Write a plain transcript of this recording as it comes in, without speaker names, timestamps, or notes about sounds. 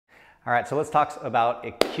All right, so let's talk about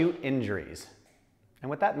acute injuries. And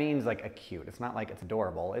what that means, like acute, it's not like it's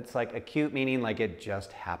adorable. It's like acute meaning like it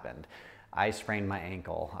just happened. I sprained my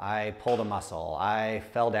ankle, I pulled a muscle, I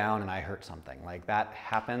fell down and I hurt something. Like that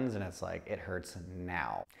happens and it's like, it hurts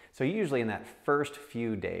now. So usually in that first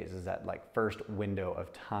few days, is that like first window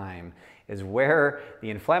of time, is where the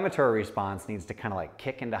inflammatory response needs to kind of like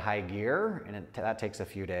kick into high gear, and that takes a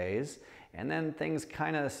few days. And then things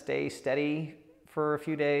kind of stay steady for a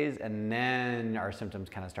few days, and then our symptoms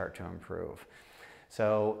kind of start to improve.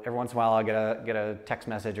 So every once in a while I'll get a text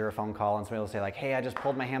message or a phone call and somebody will say like, hey, I just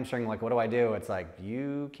pulled my hamstring, like what do I do? It's like,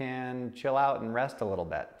 you can chill out and rest a little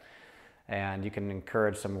bit. And you can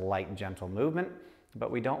encourage some light, gentle movement,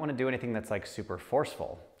 but we don't want to do anything that's like super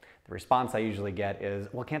forceful. The response I usually get is,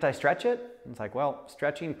 well, can't I stretch it? And it's like, well,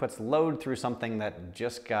 stretching puts load through something that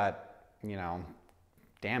just got,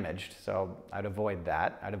 damaged. So I'd avoid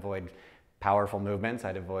that. I'd avoid powerful movements.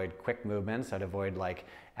 I'd avoid quick movements. I'd avoid like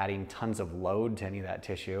adding tons of load to any of that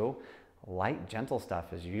tissue. Light, gentle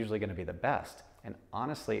stuff is usually going to be the best. And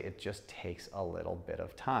honestly, it just takes a little bit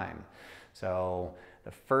of time. So the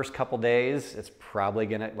first couple days, it's probably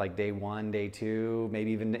gonna, like day 1, day 2, maybe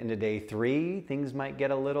even into day 3, things might get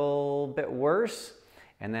a little bit worse.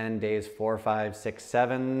 And then days 4, 5, 6,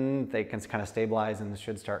 7, they can kind of stabilize and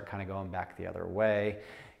should start kind of going back the other way.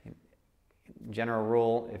 General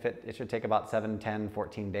rule, it should take about 7, 10,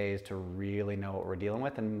 14 days to really know what we're dealing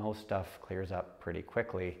with, and most stuff clears up pretty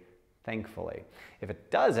quickly, thankfully. If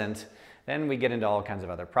it doesn't, then we get into all kinds of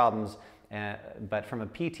other problems. But from a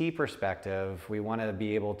PT perspective, we want to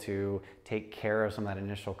be able to take care of some of that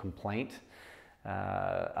initial complaint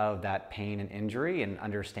of that pain and injury, and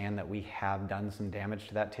understand that we have done some damage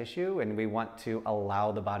to that tissue, and we want to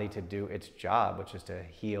allow the body to do its job, which is to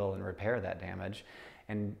heal and repair that damage.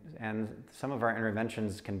 And some of our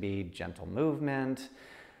interventions can be gentle movement.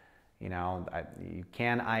 You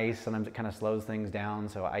can ice. Sometimes it kind of slows things down.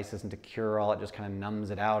 So ice isn't a cure-all. It just kind of numbs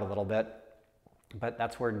it out a little bit. But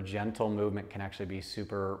that's where gentle movement can actually be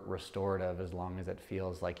super restorative, as long as it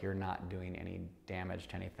feels like you're not doing any damage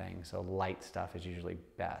to anything. So light stuff is usually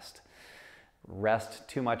best. Rest,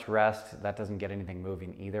 too much rest, that doesn't get anything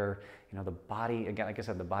moving either. The body, again, like I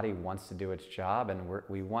said, the body wants to do its job, and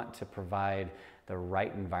we want to provide the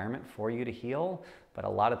right environment for you to heal. But a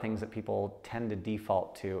lot of things that people tend to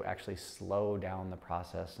default to actually slow down the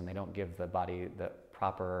process, and they don't give the body the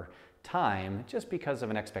proper time just because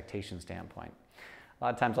of an expectation standpoint. A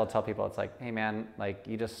lot of times I'll tell people, it's like, hey man, like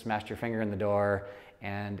you just smashed your finger in the door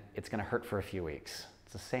and it's gonna hurt for a few weeks.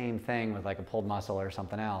 It's the same thing with like a pulled muscle or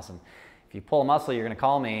something else. And if you pull a muscle, you're gonna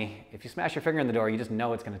call me. If you smash your finger in the door, you just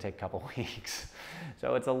know it's gonna take a couple weeks.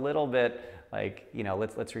 So it's a little bit like,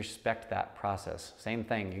 let's respect that process. Same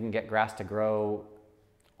thing, you can get grass to grow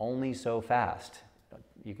only so fast.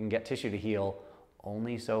 You can get tissue to heal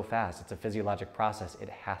only so fast. It's a physiologic process. It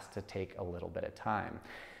has to take a little bit of time.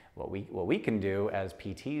 What we can do as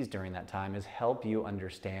PTs during that time is help you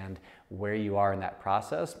understand where you are in that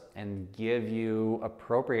process and give you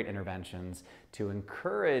appropriate interventions to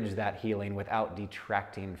encourage that healing without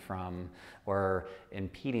detracting from or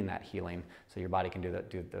impeding that healing, so your body can do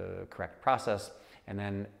the correct process, and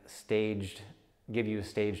then give you a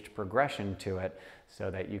staged progression to it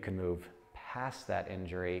so that you can move past that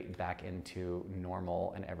injury back into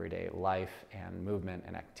normal and everyday life and movement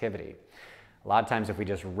and activity. A lot of times if we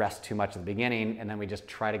just rest too much at the beginning and then we just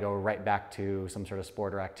try to go right back to some sort of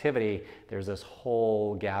sport or activity, there's this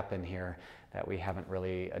whole gap in here that we haven't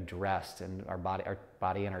really addressed, and our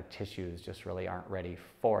body and our tissues just really aren't ready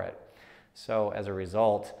for it. So as a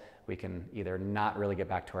result, we can either not really get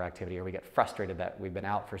back to our activity, or we get frustrated that we've been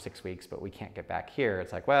out for 6 weeks but we can't get back here.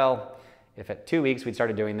 It's like, well, if at 2 weeks we'd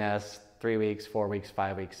started doing this, 3 weeks, 4 weeks,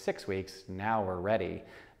 5 weeks, 6 weeks, now we're ready.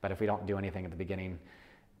 But if we don't do anything at the beginning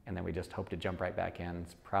and then we just hope to jump right back in,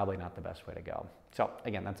 it's probably not the best way to go. So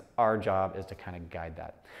again, that's our job, is to kind of guide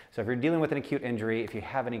that. So if you're dealing with an acute injury, if you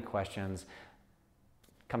have any questions,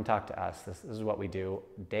 come talk to us. This is what we do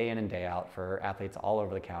day in and day out for athletes all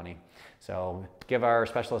over the county. So give our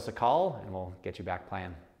specialists a call and we'll get you back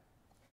playing.